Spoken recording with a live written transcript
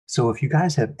So if you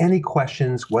guys have any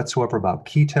questions whatsoever about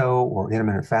keto or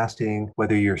intermittent fasting,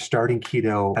 whether you're starting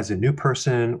keto as a new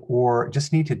person or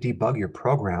just need to debug your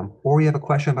program, or you have a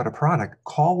question about a product,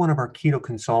 call one of our keto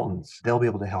consultants. They'll be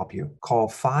able to help you. Call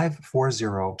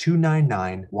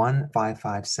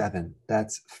 540-299-1557.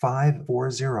 That's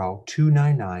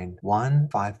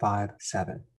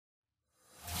 540-299-1557.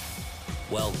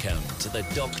 Welcome to the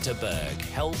Dr. Berg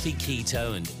Healthy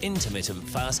Keto and Intermittent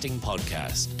Fasting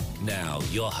Podcast. Now,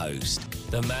 your host,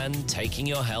 the man taking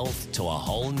your health to a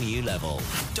whole new level,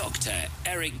 Dr.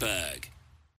 Eric Berg.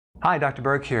 Hi, Dr.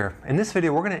 Berg here. In this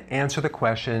video, we're going to answer the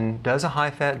question, does a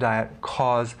high-fat diet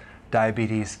cause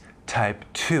diabetes type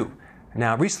 2?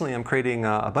 Now, recently I'm creating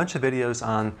a bunch of videos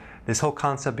on this whole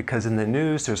concept because in the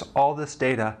news, there's all this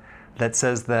data that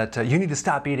says that you need to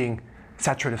stop eating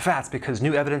saturated fats because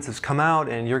new evidence has come out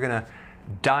and you're going to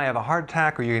die of a heart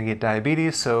attack or you're going to get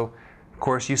diabetes. So, of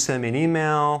course, you send me an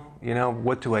email,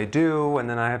 what do I do? And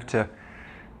then I have to,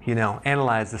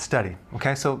 analyze the study.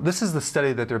 Okay, so this is the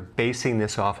study that they're basing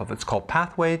this off of. It's called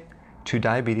Pathway to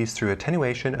Diabetes Through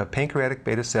Attenuation of Pancreatic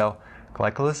Beta Cell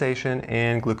Glycosylation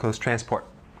and Glucose Transport.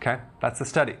 Okay, that's the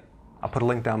study. I'll put a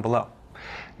link down below.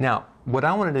 Now, what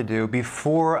I wanted to do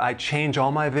before I change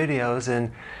all my videos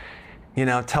and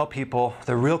tell people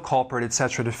the real culprit is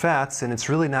saturated fats, and it's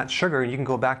really not sugar, and you can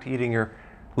go back to eating your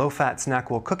low-fat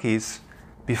Snackwell cookies.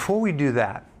 Before we do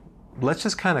that, let's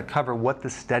just kind of cover what the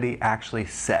study actually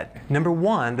said. Number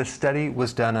one, the study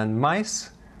was done on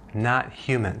mice, not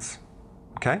humans.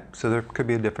 Okay, so there could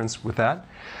be a difference with that.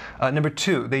 Number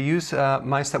two, they used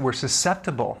mice that were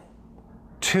susceptible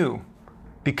to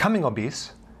becoming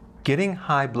obese, getting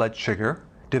high blood sugar,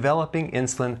 developing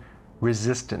insulin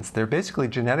resistance. They're basically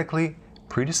genetically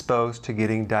predisposed to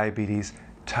getting diabetes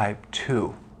type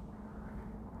 2.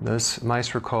 Those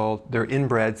mice were called, they're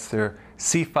inbreds, they're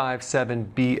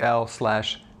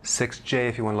C57BL/6J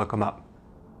if you want to look them up.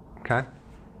 Okay?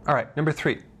 All right, number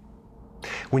three.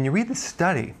 When you read the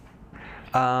study,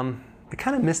 they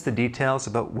kind of missed the details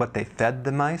about what they fed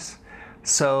the mice.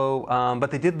 So, but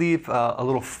they did leave a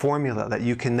little formula that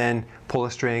you can then pull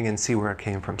a string and see where it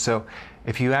came from. So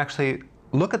if you actually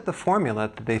look at the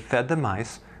formula that they fed the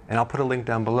mice, and I'll put a link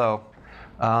down below,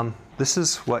 this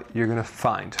is what you're going to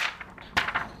find.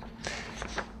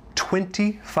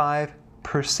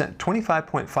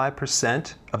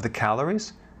 25.5% of the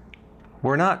calories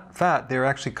were not fat, they were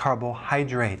actually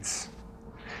carbohydrates.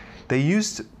 They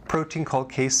used protein called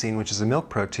casein, which is a milk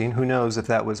protein. Who knows if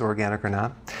that was organic or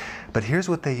not. But here's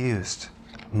what they used.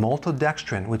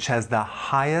 Maltodextrin, which has the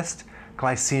highest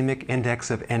glycemic index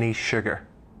of any sugar.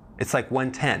 It's like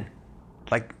 110.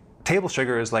 Like table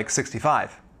sugar is like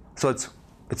 65. So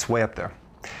it's way up there.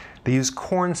 They use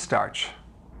cornstarch,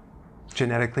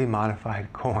 genetically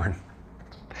modified corn.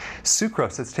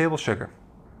 Sucrose, it's table sugar.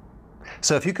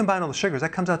 So if you combine all the sugars,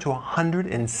 that comes out to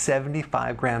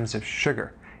 175 grams of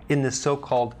sugar in this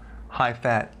so-called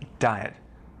high-fat diet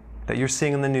that you're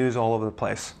seeing in the news all over the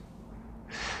place.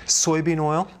 Soybean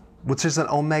oil, which is an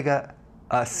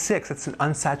omega-6, it's an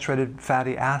unsaturated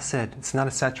fatty acid. It's not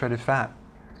a saturated fat.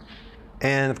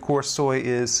 And of course, soy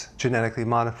is genetically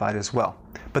modified as well.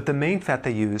 But the main fat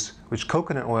they use was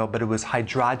coconut oil, but it was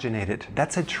hydrogenated.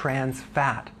 That's a trans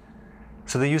fat.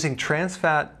 So they're using trans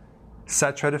fat,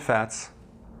 saturated fats,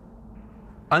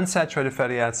 unsaturated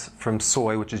fatty acids from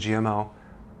soy, which is GMO,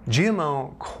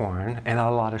 GMO corn, and a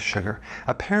lot of sugar.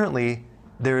 Apparently,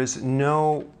 there is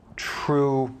no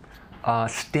true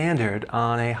standard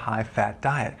on a high-fat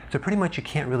diet. So pretty much you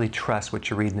can't really trust what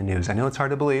you read in the news. I know it's hard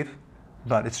to believe,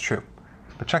 but it's true.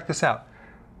 But check this out.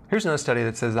 Here's another study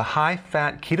that says a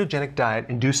high-fat ketogenic diet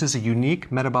induces a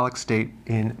unique metabolic state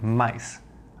in mice.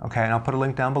 Okay, and I'll put a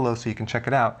link down below so you can check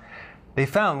it out. They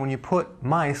found when you put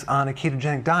mice on a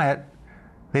ketogenic diet,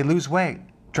 they lose weight,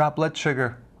 drop blood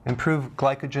sugar, improve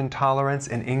glycogen tolerance,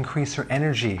 and increase their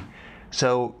energy.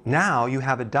 So now you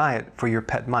have a diet for your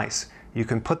pet mice. You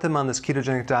can put them on this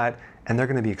ketogenic diet and they're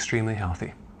going to be extremely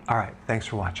healthy. All right, thanks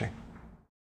for watching.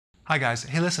 Hi guys,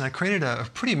 hey listen, I created a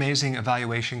pretty amazing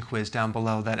evaluation quiz down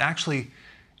below that actually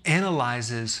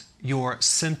analyzes your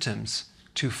symptoms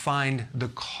to find the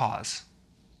cause,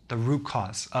 the root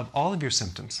cause of all of your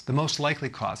symptoms, the most likely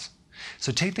cause.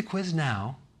 So take the quiz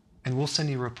now and we'll send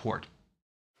you a report.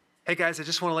 Hey guys, I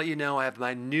just want to let you know I have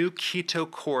my new keto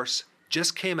course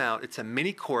just came out. It's a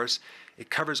mini course. It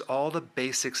covers all the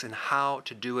basics and how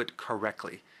to do it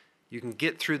correctly. You can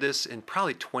get through this in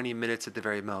probably 20 minutes at the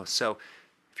very most. So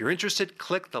if you're interested,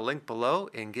 click the link below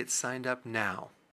and get signed up now.